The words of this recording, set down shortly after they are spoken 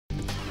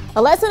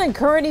A lesson in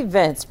current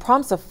events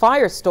prompts a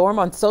firestorm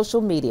on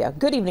social media.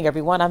 Good evening,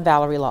 everyone. I'm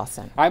Valerie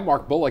Lawson. I'm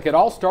Mark Bullock. It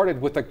all started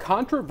with a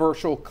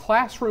controversial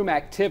classroom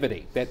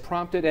activity that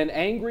prompted an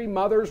angry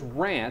mother's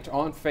rant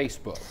on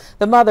Facebook.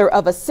 The mother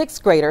of a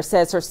sixth grader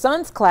says her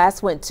son's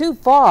class went too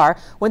far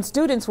when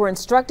students were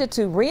instructed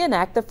to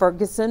reenact the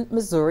Ferguson,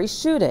 Missouri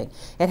shooting.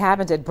 It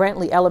happened at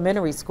Brantley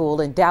Elementary School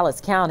in Dallas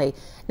County.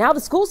 Now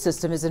the school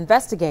system is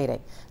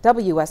investigating.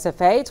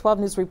 WSFA 12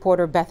 News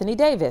reporter Bethany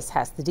Davis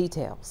has the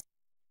details.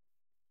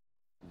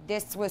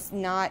 This was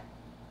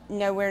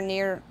nowhere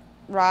near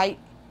right.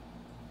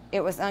 It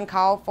was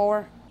uncalled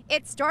for.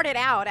 It started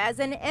out as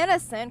an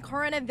innocent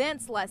current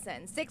events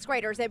lesson. Sixth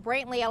graders at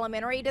Brantley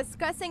Elementary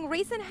discussing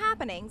recent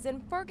happenings in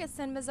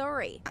Ferguson,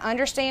 Missouri. I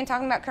understand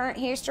talking about current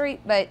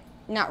history, but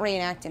not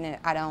reenacting it,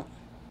 I don't.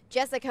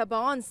 Jessica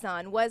Bond's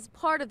son was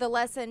part of the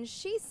lesson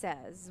she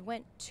says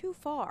went too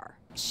far.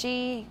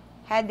 She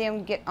had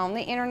them get on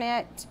the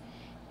internet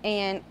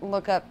and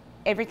look up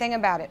everything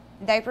about it.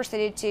 They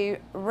proceeded to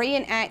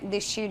reenact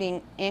this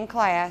shooting in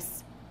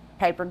class.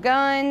 Paper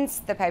guns,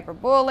 the paper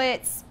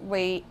bullets.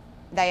 They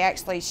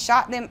actually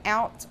shot them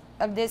out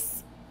of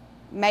this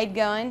made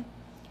gun.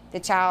 The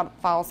child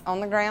falls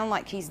on the ground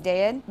like he's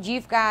dead.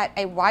 You've got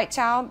a white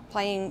child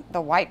playing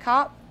the white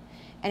cop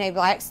and a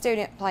black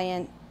student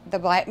playing the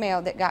black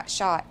male that got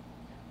shot.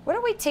 What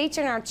are we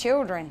teaching our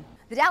children?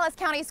 The Dallas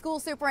County School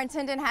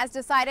Superintendent has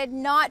decided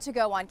not to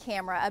go on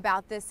camera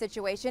about this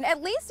situation,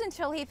 at least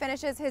until he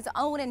finishes his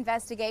own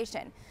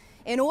investigation.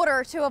 In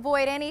order to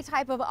avoid any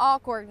type of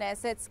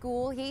awkwardness at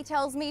school, he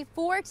tells me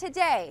for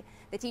today,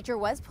 the teacher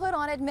was put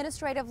on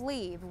administrative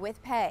leave with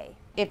pay.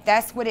 If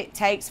that's what it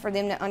takes for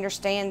them to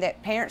understand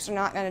that parents are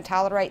not going to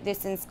tolerate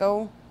this in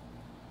school,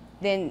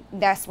 then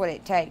that's what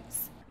it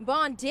takes.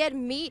 Bond did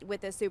meet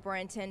with the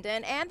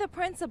superintendent and the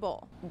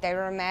principal. They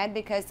were mad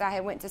because I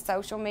had went to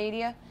social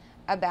media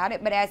about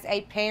it, but as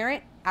a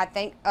parent, I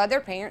think other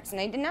parents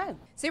need to know.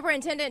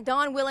 Superintendent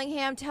Don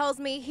Willingham tells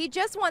me he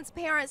just wants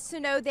parents to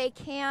know they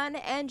can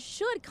and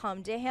should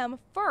come to him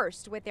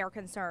first with their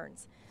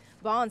concerns.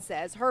 Bond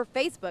says her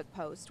Facebook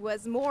post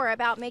was more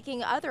about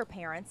making other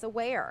parents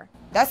aware.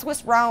 That's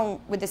what's wrong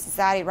with the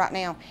society right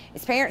now,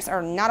 is parents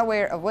are not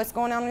aware of what's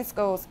going on in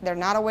schools. They're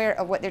not aware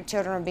of what their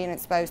children are being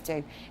exposed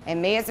to.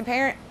 And me as a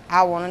parent,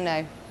 I want to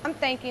know. I'm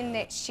thinking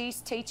that she's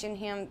teaching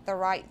him the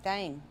right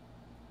thing.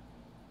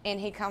 And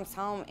he comes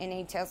home and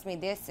he tells me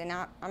this, and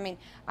I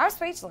was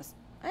speechless.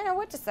 I don't know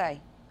what to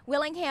say.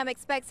 Willingham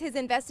expects his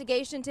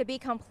investigation to be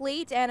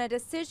complete and a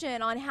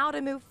decision on how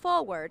to move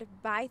forward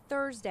by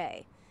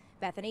Thursday.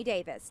 Bethany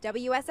Davis,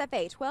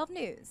 WSFA 12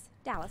 News,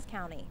 Dallas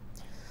County.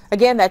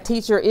 Again, that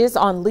teacher is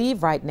on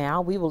leave right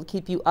now. We will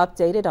keep you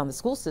updated on the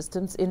school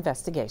system's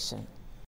investigation.